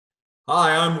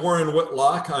Hi, I'm Warren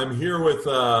Whitlock. I'm here with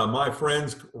my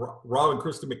friends Rob and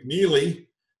Krista McNeally,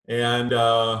 and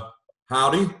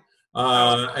howdy.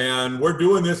 And we're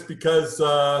doing this because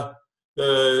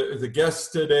the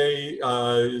guest today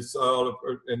it's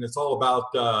all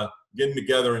about getting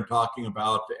together and talking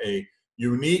about a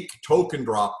unique token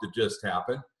drop that just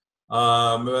happened.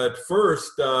 But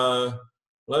first,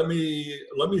 let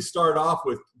me start off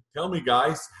with, tell me,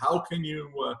 guys, how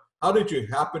did you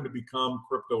happen to become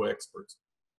crypto experts?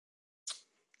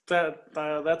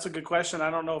 That's a good question.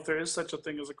 I don't know if there is such a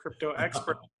thing as a crypto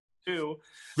expert too.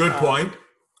 Good point.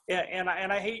 Yeah, and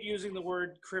I hate using the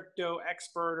word crypto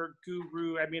expert or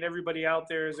guru. I mean, everybody out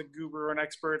there is a guru or an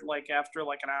expert after an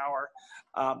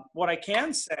hour. What I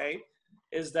can say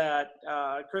is that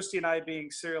Christy and I,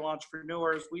 being serial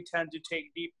entrepreneurs, we tend to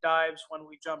take deep dives when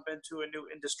we jump into a new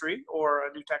industry or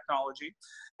a new technology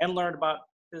and learn about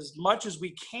as much as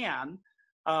we can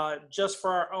just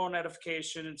for our own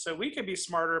edification. And so we can be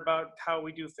smarter about how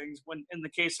we do things. When in the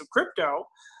case of crypto,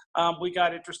 we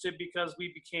got interested because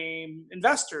we became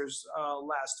investors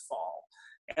last fall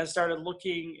and started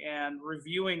looking and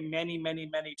reviewing many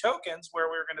tokens where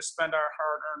we were going to spend our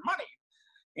hard-earned money.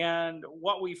 And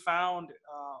what we found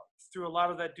through a lot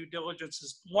of that due diligence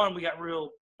is, one,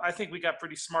 I think we got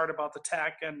pretty smart about the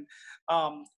tech and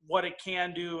what it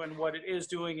can do and what it is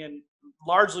doing and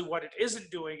largely what it isn't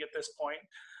doing at this point.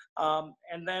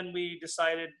 And then we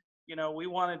decided, we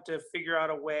wanted to figure out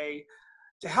a way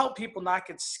to help people not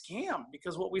get scammed,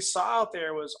 because what we saw out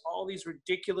there was all these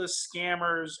ridiculous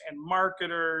scammers and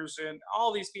marketers and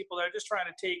all these people that are just trying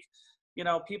to take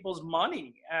people's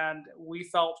money. And we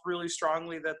felt really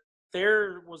strongly that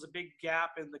there was a big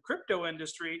gap in the crypto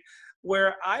industry,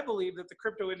 where I believe that the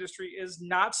crypto industry is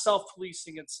not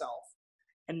self-policing itself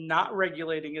and not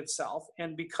regulating itself.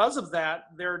 And because of that,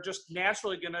 they're just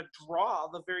naturally going to draw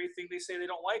the very thing they say they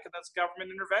don't like, and that's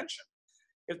government intervention.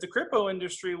 If the crypto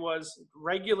industry was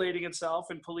regulating itself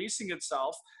and policing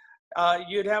itself,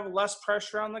 you'd have less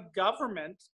pressure on the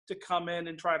government to come in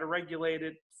and try to regulate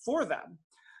it for them.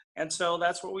 And so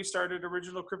that's what we started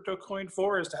Original Crypto Coin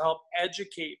for, is to help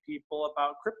educate people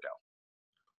about crypto.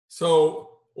 So,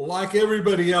 like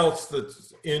everybody else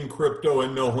that's in crypto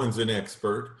and no one's an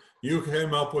expert, you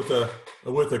came up with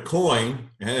a coin,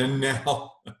 and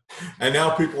now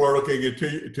people are looking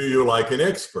to you like an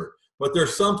expert. But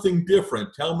there's something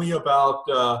different. Tell me about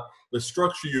the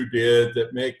structure you did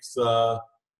that makes the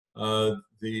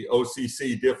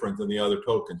OCC different than the other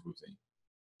tokens we've seen.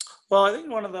 Well, I think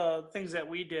one of the things that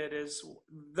we did is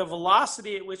the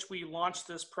velocity at which we launched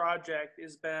this project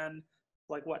has been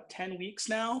 10 weeks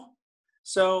now?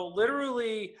 So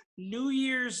literally New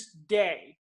Year's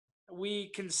Day, we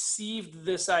conceived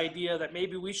this idea that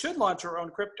maybe we should launch our own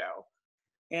crypto.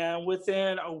 And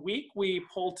within a week, we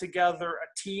pulled together a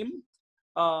team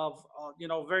of,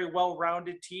 very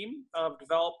well-rounded team of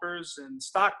developers and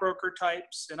stockbroker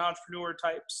types and entrepreneur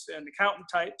types and accountant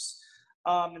types.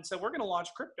 And so we're going to launch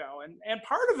crypto. And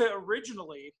part of it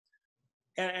originally,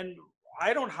 and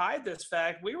I don't hide this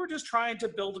fact, we were just trying to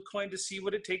build a coin to see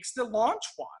what it takes to launch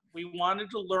one. We wanted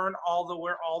to learn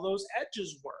where all those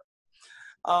edges were.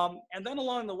 And then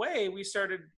along the way, we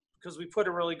started, because we put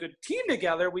a really good team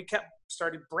together, we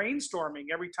started brainstorming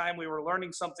every time we were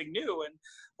learning something new. And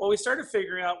what we started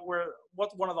figuring out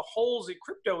what one of the holes in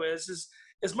crypto is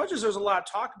as much as there's a lot of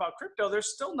talk about crypto,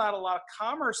 there's still not a lot of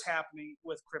commerce happening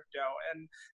with crypto. And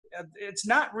it's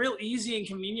not real easy and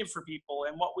convenient for people.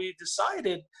 And what we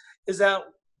decided is that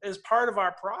as part of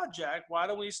our project, why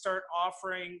don't we start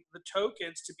offering the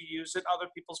tokens to be used in other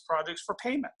people's projects for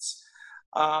payments?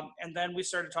 And then we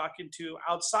started talking to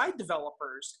outside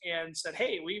developers and said,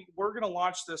 hey, we're going to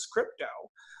launch this crypto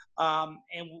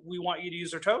and we want you to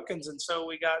use our tokens. And so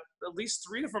we got at least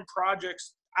 3 different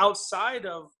projects outside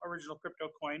of Original Crypto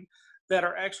Coin that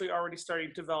are actually already starting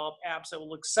to develop apps that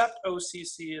will accept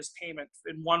OCC as payment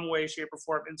in one way, shape, or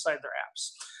form inside their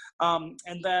apps.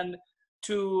 And then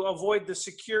to avoid the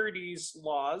securities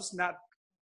laws,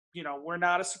 we're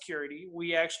not a security.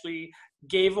 We actually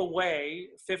gave away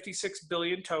 56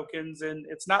 billion tokens, and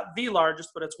it's not the largest,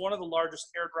 but it's one of the largest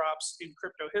airdrops in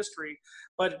crypto history.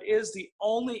 But it is the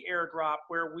only airdrop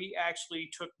where we actually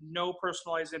took no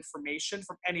personalized information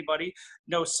from anybody,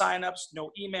 no signups, no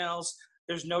emails.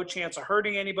 There's no chance of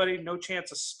hurting anybody, no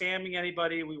chance of spamming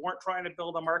anybody. We weren't trying to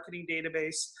build a marketing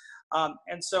database.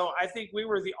 And so I think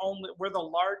we're the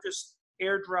largest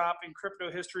airdrop in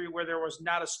crypto history where there was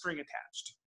not a string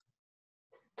attached.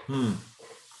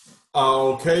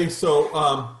 Okay,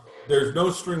 so there's no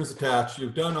strings attached.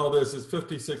 You've done all this. It's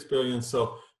 56 billion.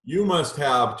 So you must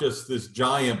have just this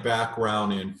giant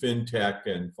background in fintech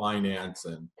and finance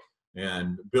and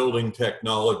and building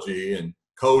technology and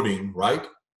coding, right?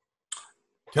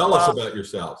 Tell us about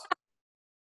yourselves.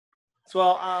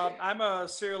 Well, I'm a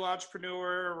serial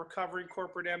entrepreneur, recovering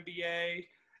corporate MBA.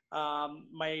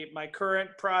 My current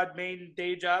main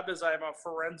day job is I'm a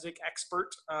forensic expert.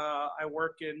 I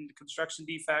work in construction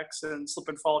defects and slip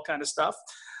and fall kind of stuff.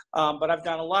 But I've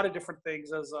done a lot of different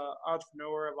things as an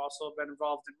entrepreneur. I've also been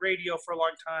involved in radio for a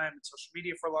long time, and social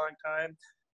media for a long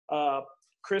time.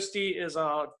 Christy is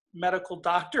a medical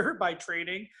doctor by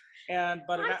training, I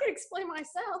could explain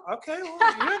myself. Okay, well,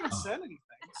 you haven't said anything,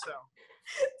 so.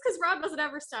 Because Rob doesn't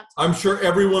ever stop talking. I'm sure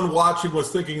everyone watching was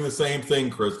thinking the same thing,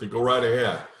 Christy. Go right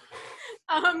ahead.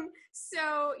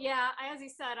 So yeah, as you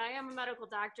said, I am a medical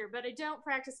doctor, but I don't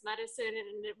practice medicine.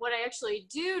 And what I actually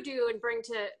do and bring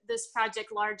to this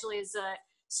project largely is a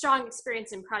strong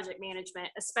experience in project management,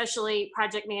 especially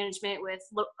project management with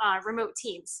remote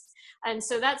teams. And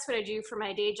so that's what I do for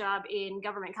my day job in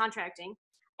government contracting.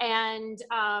 And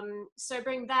so I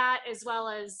bring that, as well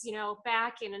as,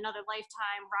 back in another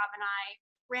lifetime, Rob and I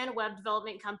ran a web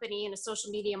development company and a social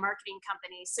media marketing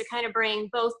company. So kind of bring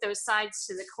both those sides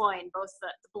to the coin, both the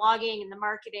blogging and the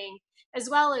marketing, as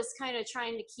well as kind of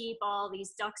trying to keep all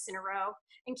these ducks in a row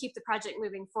and keep the project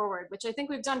moving forward, which I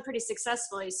think we've done pretty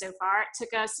successfully so far. It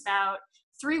took us about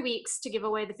 3 weeks to give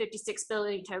away the 56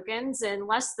 billion tokens, and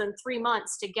less than 3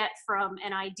 months to get from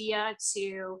an idea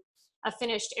to a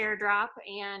finished airdrop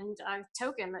and a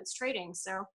token that's trading.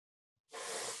 So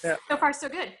yeah, so far so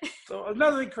good. So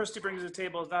another thing Christy brings to the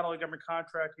table is not only government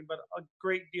contracting, but a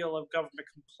great deal of government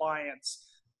compliance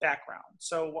background.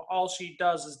 So all she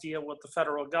does is deal with the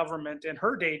federal government in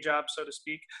her day job, so to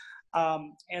speak.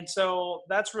 And so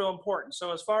that's real important.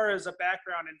 So as far as a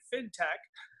background in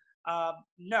fintech,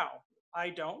 no, I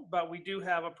don't, but we do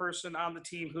have a person on the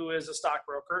team who is a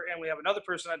stockbroker, and we have another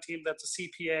person on the team that's a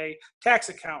CPA tax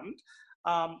accountant.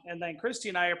 And then Christy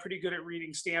and I are pretty good at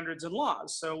reading standards and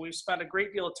laws. So we've spent a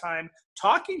great deal of time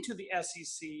talking to the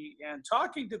SEC and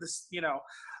talking to the,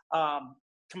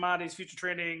 commodities future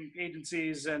trading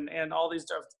agencies and all these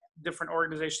different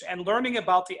organizations, and learning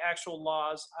about the actual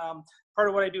laws. Part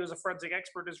of what I do as a forensic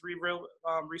expert is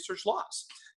research laws.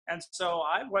 And so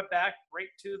I went back right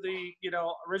to the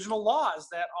original laws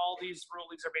that all these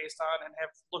rulings are based on, and have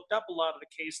looked up a lot of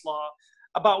the case law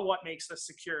about what makes a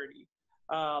security,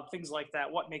 things like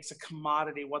that, what makes a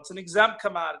commodity, what's an exempt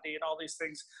commodity, and all these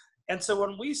things. And so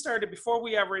when we started, before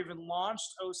we ever even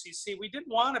launched OCC, we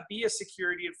didn't want to be a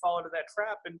security and fall into that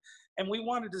trap. And we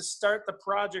wanted to start the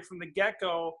project from the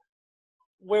get-go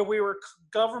where we were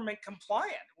government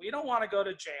compliant. We don't want to go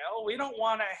to jail. We don't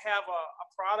want to have a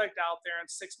product out there and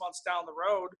 6 months down the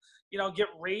road, get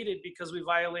raided because we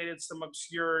violated some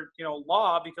obscure,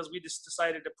 law, because we just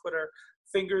decided to put our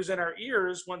fingers in our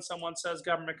ears when someone says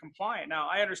government compliant. Now,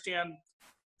 I understand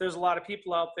there's a lot of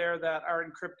people out there that are in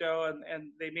crypto,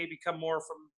 and they may become more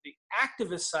from the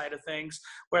activist side of things,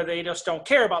 where they just don't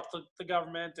care about the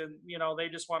government, and they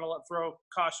just want to throw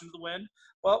caution to the wind.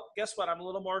 Well, guess what? I'm a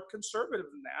little more conservative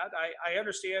than that. I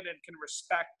understand and can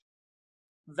respect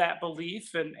that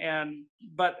belief,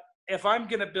 but if I'm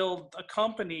going to build a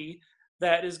company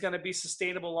that is going to be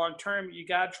sustainable long term, you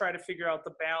got to try to figure out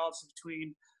the balance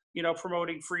between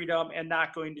promoting freedom and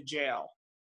not going to jail.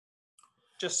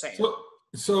 Just saying.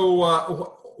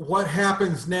 So what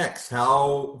happens next?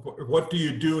 What do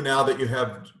you do now that you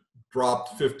have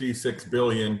dropped 56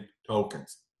 billion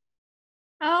tokens?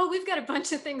 Oh, we've got a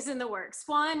bunch of things in the works.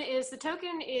 One is the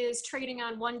token is trading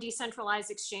on one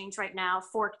decentralized exchange right now,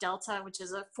 Fork Delta, which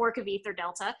is a fork of Ether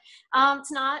Delta.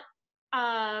 It's not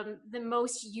the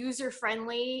most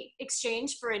user-friendly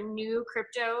exchange for a new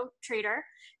crypto trader.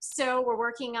 So we're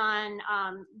working on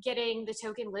getting the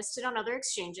token listed on other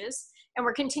exchanges. And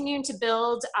we're continuing to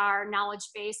build our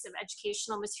knowledge base of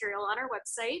educational material on our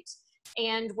website,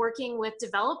 and working with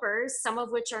developers, some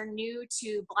of which are new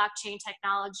to blockchain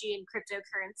technology and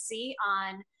cryptocurrency,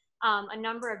 on a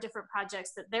number of different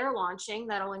projects that they're launching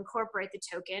that'll incorporate the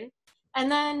token. And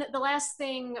then the last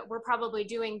thing we're probably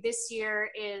doing this year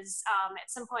is at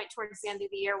some point towards the end of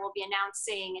the year, we'll be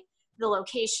announcing the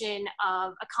location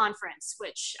of a conference,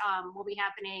 which will be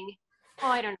happening,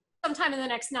 I don't know, sometime in the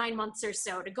next 9 months or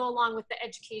so, to go along with the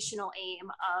educational aim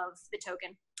of the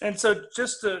token. And so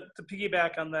just to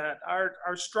piggyback on that,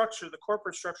 our structure, the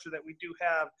corporate structure that we do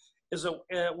have, is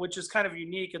which is kind of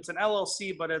unique. It's an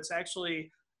LLC, but it's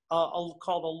actually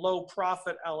called a low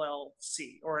profit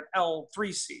LLC, or an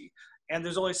L3C. And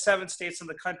there's only 7 states in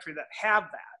the country that have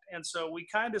that. And so we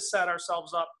kind of set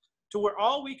ourselves up to where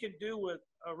all we can do with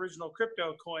original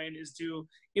crypto coin is do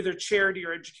either charity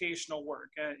or educational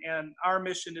work. And our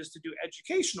mission is to do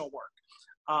educational work.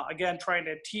 Again, trying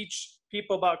to teach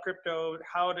people about crypto,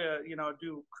 how to,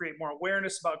 create more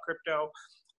awareness about crypto.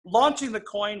 Launching the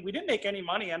coin, we didn't make any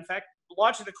money. In fact,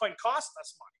 launching the coin cost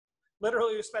us money.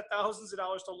 Literally, we spent thousands of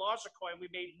dollars to launch a coin we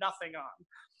made nothing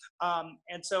on.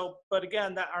 But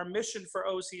again, that our mission for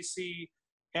OCC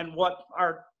and what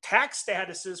our tax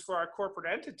status is for our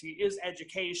corporate entity is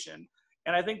education.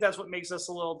 And I think that's what makes us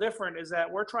a little different, is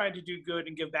that we're trying to do good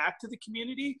and give back to the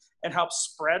community and help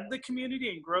spread the community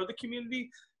and grow the community.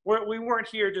 We weren't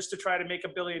here just to try to make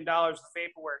 $1 billion with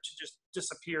vaporware to just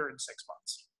disappear in 6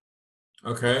 months.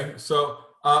 Okay, so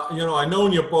I've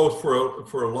known you both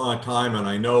for a long time, and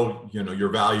I know your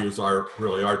values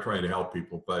really are trying to help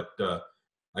people. But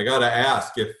I got to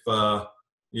ask, if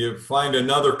you find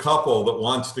another couple that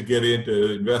wants to get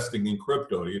into investing in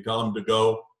crypto, do you tell them to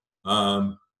go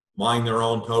mine their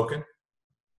own token,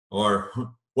 or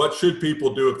what should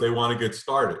people do if they want to get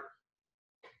started?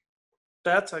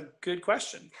 That's a good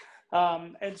question.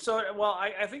 I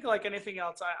think like anything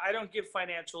else, I don't give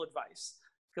financial advice,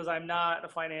 because I'm not a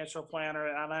financial planner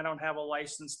and I don't have a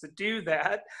license to do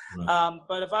that. Right.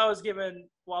 But if I was given,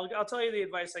 I'll tell you the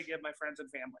advice I give my friends and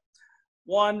family.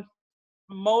 One,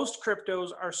 most cryptos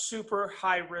are super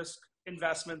high risk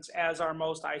investments, as are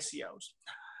most ICOs.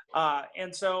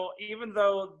 And so even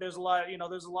though there's a lot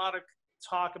of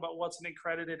talk about what's an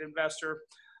accredited investor,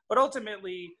 but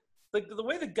ultimately the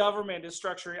way the government is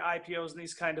structuring IPOs and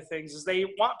these kind of things is they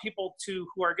want people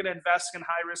who are going to invest in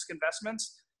high risk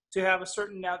investments to have a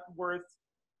certain net worth,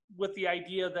 with the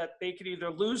idea that they could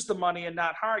either lose the money and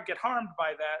not get harmed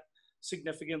by that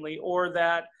significantly, or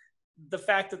that the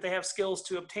fact that they have skills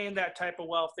to obtain that type of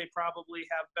wealth, they probably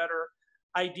have better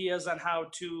ideas on how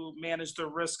to manage the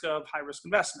risk of high risk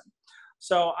investment.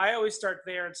 So I always start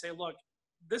there and say, look,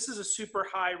 this is a super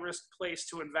high risk place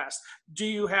to invest. Do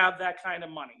you have that kind of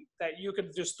money that you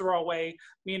could just throw away?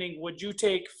 Meaning, would you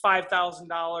take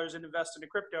 $5,000 and invest in a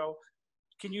crypto?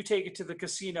 Can you take it to the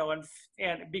casino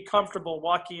and be comfortable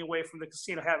walking away from the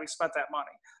casino having spent that money?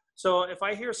 So if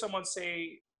I hear someone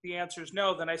say the answer is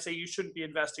no, then I say you shouldn't be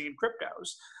investing in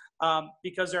cryptos,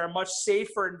 because there are much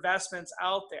safer investments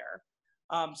out there.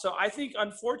 So I think,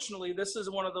 unfortunately, this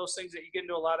is one of those things that you get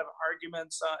into a lot of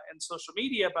arguments in social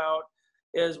media about,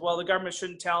 is, well, the government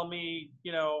shouldn't tell me,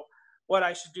 what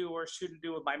I should do or shouldn't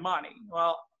do with my money.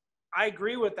 Well, I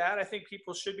agree with that. I think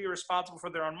people should be responsible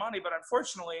for their own money, but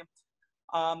unfortunately,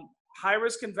 high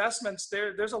risk investments,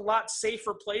 there's a lot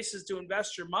safer places to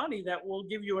invest your money that will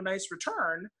give you a nice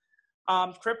return.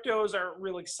 Cryptos are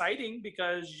real exciting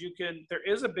because there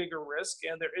is a bigger risk,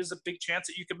 and there is a big chance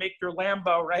that you can make your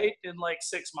Lambo right in like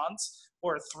 6 months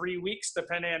or 3 weeks,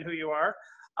 depending on who you are.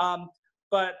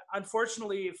 But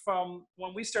unfortunately, from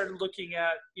when we started looking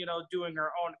at, doing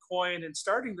our own coin and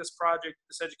starting this project,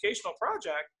 this educational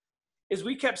project, is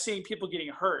we kept seeing people getting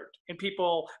hurt, and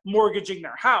people mortgaging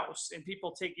their house, and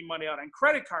people taking money out on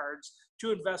credit cards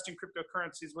to invest in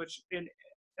cryptocurrencies,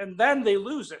 and then they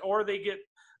lose it, or they get,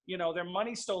 their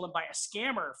money stolen by a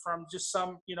scammer from just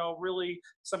some, really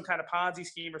some kind of Ponzi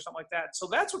scheme or something like that. So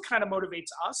that's what kind of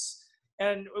motivates us.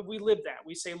 And we live that.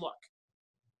 We say, look,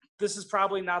 this is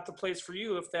probably not the place for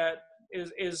you if that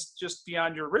is just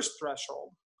beyond your risk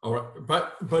threshold. All right.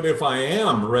 But if I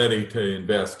am ready to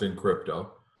invest in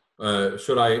crypto,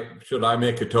 should I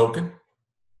make a token?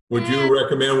 Would you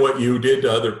recommend what you did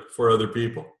for other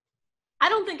people? I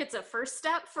don't think it's a first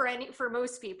step for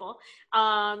most people.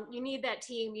 You need that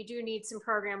team. You do need some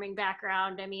programming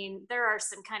background. I mean, there are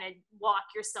some kind of walk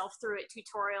yourself through it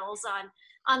tutorials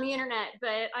on the internet,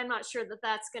 but I'm not sure that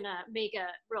that's going to make a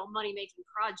real money-making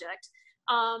project.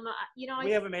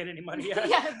 We haven't made any money yet.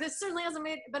 Yeah, this certainly hasn't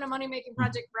been a money-making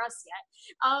project for us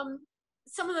yet.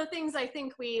 Some of the things I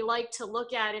think we like to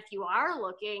look at, if you are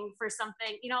looking for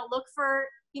something,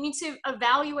 you need to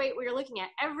evaluate what you're looking at.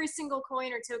 Every single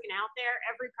coin or token out there,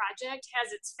 every project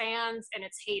has its fans and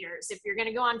its haters. If you're going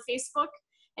to go on Facebook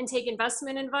and take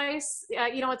investment advice,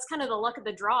 it's kind of the luck of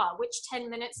the draw. Which 10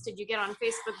 minutes did you get on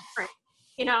Facebook?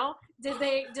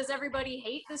 Does everybody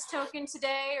hate this token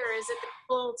today, or is it the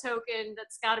cool token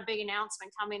that's got a big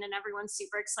announcement coming and everyone's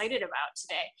super excited about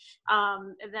today?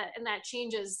 And that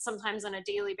changes sometimes on a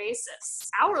daily basis,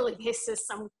 hourly basis,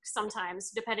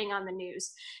 sometimes depending on the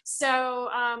news. So,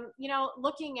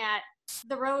 looking at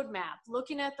the roadmap,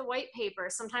 looking at the white paper,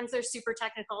 sometimes they're super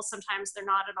technical, sometimes they're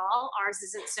not at all. Ours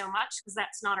isn't so much because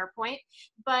that's not our point.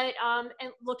 But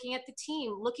and looking at the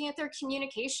team, looking at their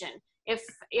communication.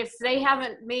 If they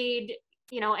haven't made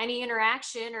any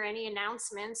interaction or any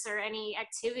announcements or any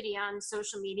activity on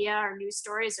social media or news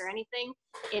stories or anything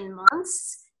in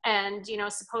months, and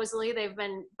supposedly they've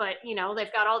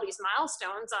got all these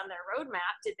milestones on their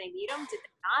roadmap, did they meet them, did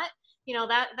they not?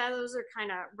 those are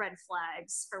kind of red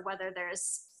flags for whether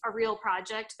there's a real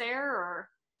project there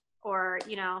or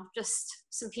just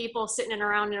some people sitting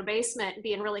around in a basement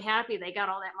being really happy they got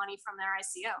all that money from their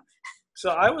ICO.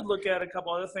 So I would look at a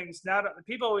couple other things. Now,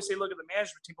 people always say, look at the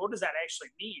management team. What does that actually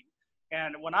mean?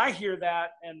 And when I hear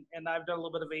that, and I've done a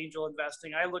little bit of angel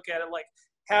investing, I look at it like,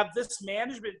 have this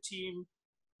management team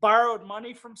borrowed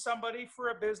money from somebody for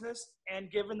a business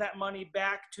and given that money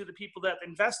back to the people that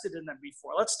invested in them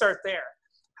before? Let's start there.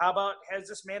 How about, has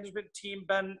this management team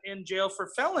been in jail for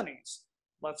felonies?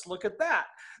 Let's look at that.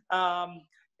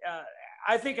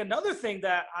 I think another thing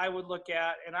that I would look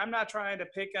at, and I'm not trying to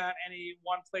pick on any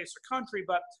one place or country,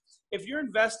 but if you're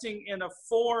investing in a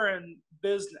foreign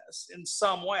business in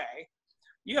some way,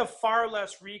 you have far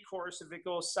less recourse if it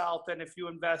goes south than if you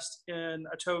invest in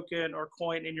a token or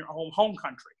coin in your home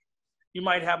country. You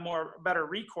might have better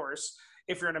recourse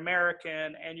if you're an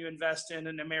American and you invest in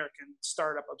an American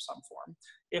startup of some form,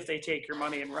 if they take your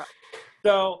money and run.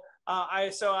 So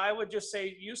I would just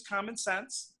say use common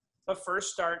sense, but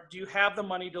first start, do you have the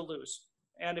money to lose?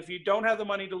 And if you don't have the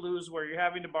money to lose where you're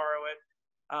having to borrow it,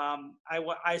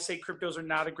 I say cryptos are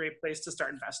not a great place to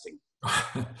start investing.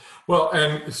 Well,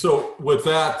 and so with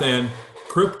that, then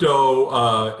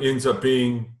crypto ends up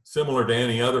being similar to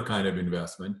any other kind of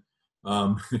investment.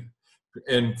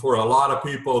 And for a lot of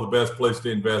people, the best place to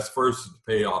invest first is to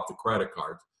pay off the credit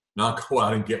cards, not go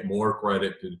out and get more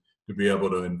credit to be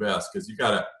able to invest, because you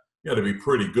got to be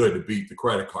pretty good to beat the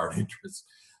credit card interest.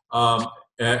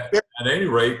 At any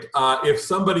rate, if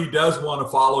somebody does want to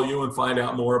follow you and find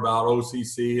out more about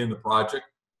OCC and the project,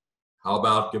 how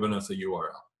about giving us a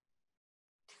URL?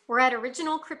 We're at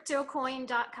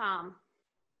originalcryptocoin.com.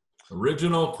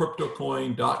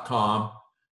 Originalcryptocoin.com.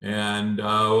 And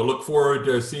we'll look forward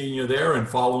to seeing you there and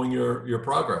following your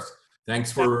progress.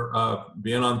 Thanks for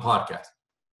being on the podcast.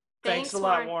 Thanks a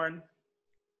lot, Warren.